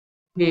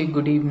Hey,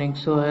 good evening.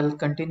 So I'll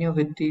continue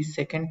with the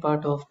second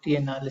part of the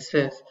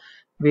analysis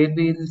where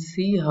we'll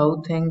see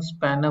how things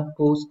pan up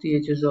post the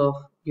ages of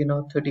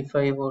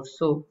 35 or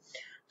so.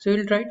 So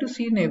we'll try to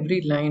see in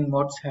every line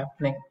what's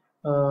happening.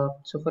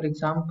 So for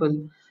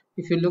example,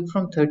 if you look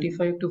from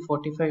 35 to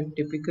 45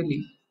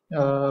 typically,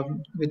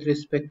 with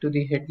respect to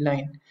the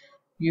headline,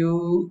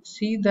 you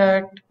see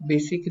that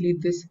basically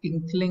this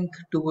ink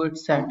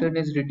towards Saturn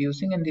is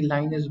reducing and the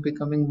line is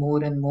becoming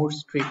more and more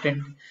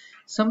straightened.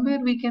 Somewhere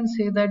we can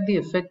say that the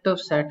effect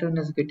of Saturn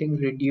is getting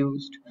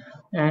reduced,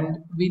 and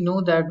we know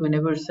that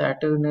whenever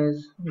Saturn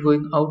is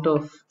going out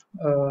of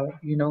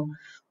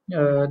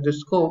the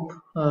scope,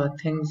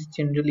 things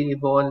generally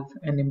evolve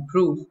and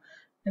improve,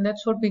 and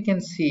that's what we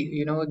can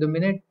see. The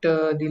minute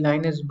the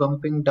line is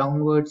bumping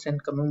downwards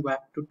and coming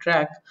back to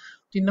track,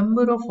 the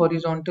number of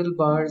horizontal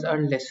bars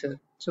are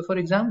lesser. So for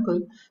example,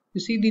 you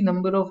see the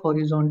number of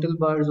horizontal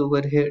bars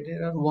over here.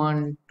 There are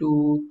one,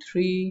 two,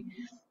 three,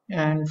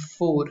 and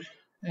four,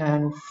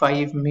 and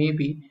five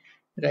maybe,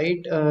 right?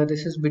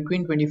 This is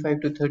between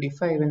 25 to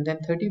 35, and then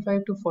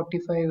 35 to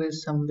 45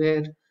 is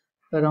somewhere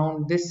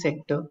around this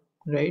sector,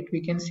 right?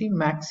 We can see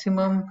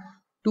maximum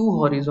two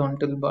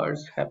horizontal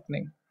bars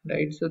happening,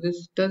 right? So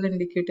this does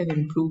indicate an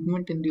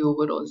improvement in the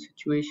overall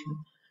situation.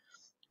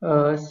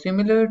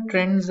 Similar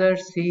trends are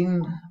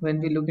seen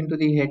when we look into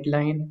the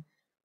headline.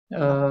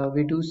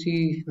 We do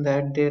see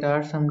that there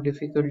are some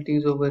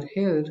difficulties over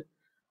here,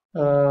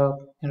 uh,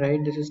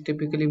 right? This is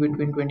typically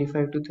between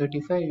 25 to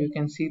 35. You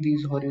can see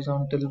these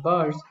horizontal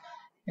bars,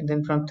 and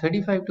then from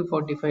 35 to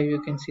 45,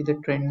 you can see the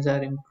trends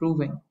are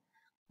improving,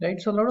 right?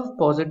 So a lot of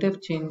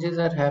positive changes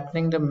are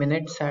happening the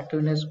minute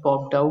Saturn is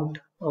popped out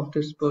of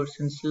this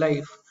person's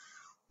life,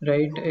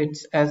 right?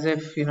 It's as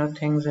if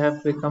things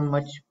have become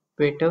much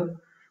better.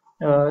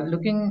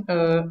 Looking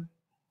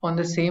on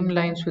the same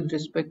lines with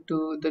respect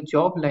to the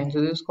job line,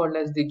 so this is called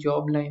as the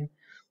job line.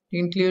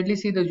 You can clearly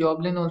see the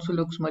job line also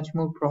looks much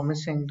more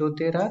promising, though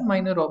there are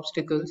minor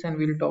obstacles, and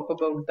we'll talk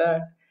about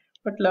that.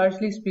 But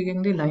largely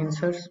speaking, the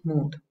lines are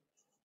smooth.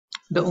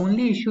 The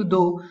only issue,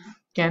 though,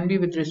 can be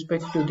with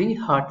respect to the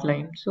heart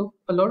line. So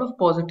a lot of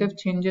positive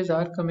changes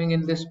are coming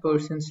in this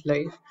person's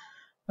life.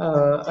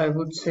 I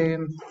would say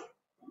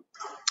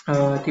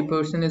the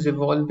person is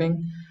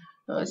evolving.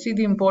 See,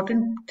 the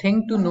important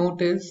thing to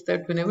note is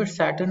that whenever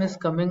Saturn is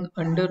coming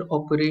under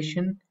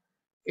operation,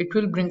 it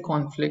will bring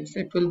conflicts,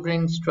 it will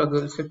bring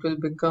struggles, it will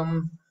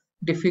become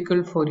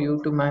difficult for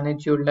you to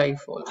manage your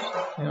life also.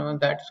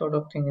 That sort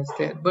of thing is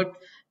there. But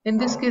in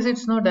this case,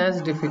 it's not as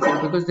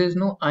difficult because there's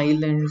no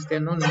islands, there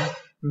are no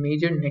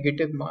major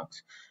negative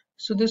marks.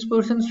 So this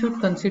person should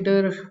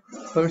consider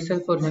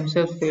herself or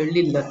himself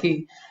fairly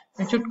lucky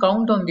and should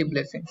count on the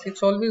blessings.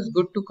 It's always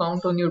good to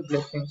count on your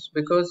blessings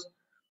because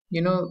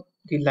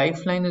the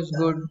lifeline is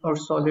good or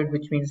solid,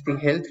 which means the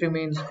health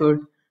remains good.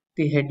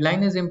 The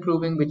headline is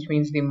improving, which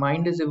means the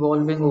mind is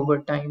evolving over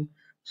time.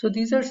 So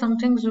these are some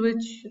things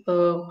which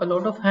a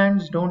lot of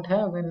hands don't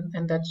have,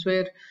 and that's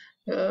where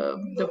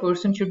the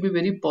person should be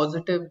very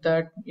positive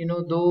that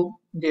though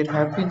there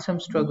have been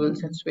some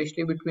struggles, and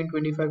especially between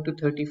 25 to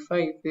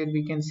 35, where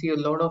we can see a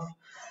lot of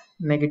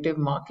negative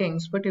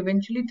markings, but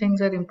eventually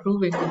things are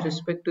improving with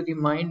respect to the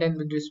mind and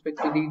with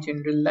respect to the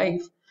general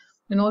life,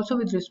 and also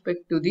with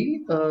respect to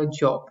the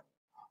job.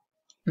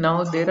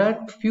 Now, there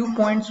are few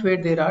points where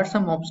there are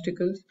some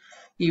obstacles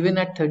even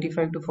at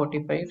 35 to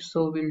 45.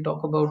 So we'll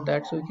talk about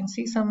that. So you can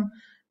see some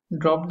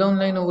drop down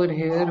line over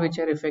here which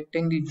are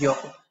affecting the job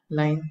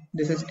line.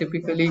 This is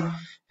typically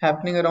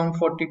happening around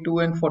 42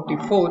 and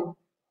 44.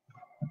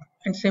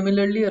 And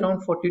similarly,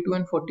 around 42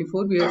 and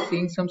 44, we are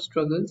seeing some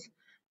struggles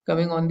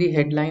coming on the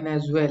headline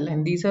as well.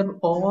 And these are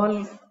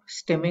all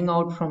stemming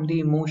out from the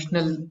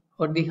emotional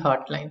or the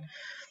heart line.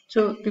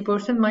 So the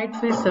person might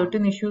face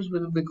certain issues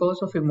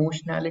because of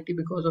emotionality,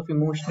 because of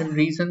emotional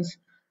reasons.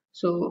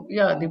 So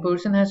yeah, the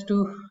person has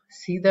to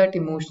see that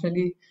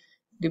emotionally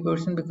the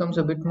person becomes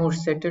a bit more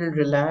settled,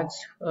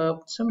 relaxed.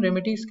 Some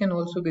remedies can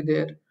also be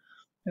there,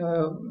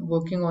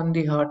 working on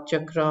the heart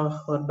chakra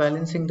or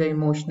balancing the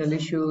emotional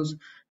issues,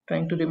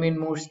 trying to remain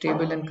more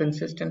stable and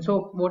consistent.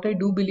 So, what I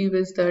do believe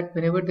is that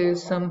whenever there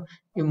is some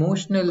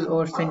emotional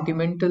or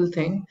sentimental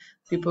thing,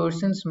 the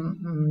person's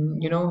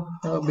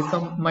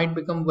become might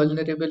become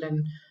vulnerable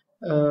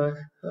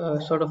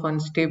and sort of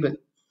unstable.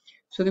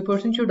 So the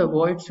person should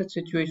avoid such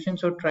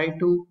situations or try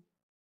to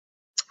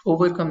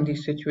overcome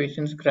these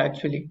situations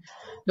gradually.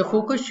 The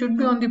focus should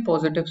be on the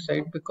positive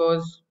side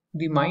because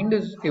the mind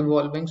is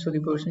evolving, so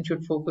the person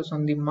should focus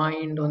on the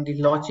mind, on the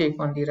logic,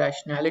 on the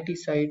rationality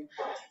side.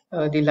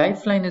 The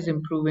lifeline is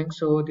improving,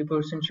 so the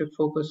person should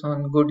focus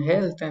on good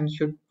health and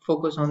should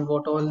focus on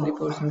what all the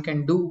person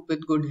can do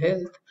with good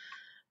health.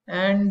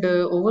 And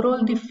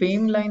overall, the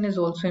fame line is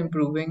also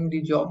improving,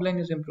 the job line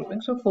is improving,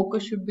 so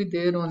focus should be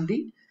there on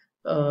the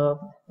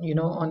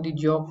on the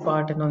job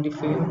part and on the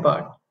fame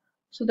part.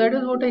 So that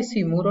is what I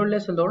see, more or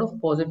less a lot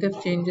of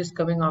positive changes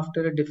coming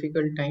after a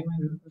difficult time,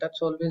 and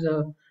that's always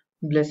a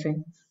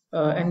blessing.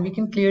 And we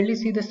can clearly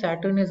see the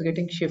Saturn is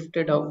getting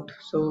shifted out.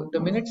 So the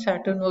minute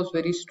Saturn was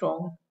very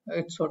strong,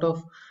 it sort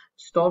of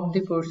stopped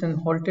the person,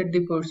 halted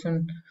the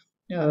person.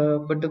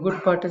 But the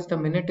good part is the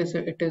minute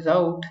it is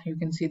out, you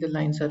can see the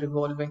lines are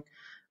revolving.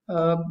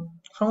 Uh,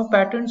 from a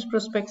patterns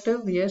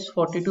perspective, yes,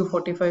 40 to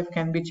 45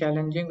 can be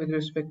challenging with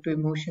respect to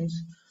emotions.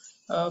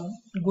 Um,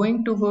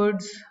 Going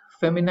towards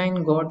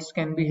feminine gods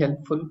can be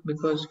helpful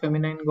because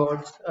feminine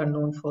gods are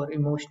known for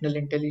emotional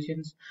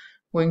intelligence.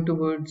 Going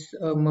towards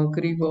a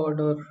Mercury god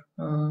or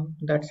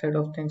that side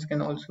of things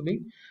can also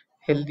be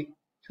healthy.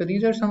 So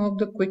these are some of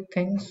the quick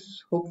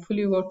things. Hopefully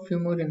you got few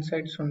more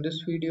insights from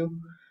this video.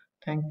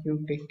 Thank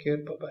you. Take care.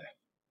 Bye bye.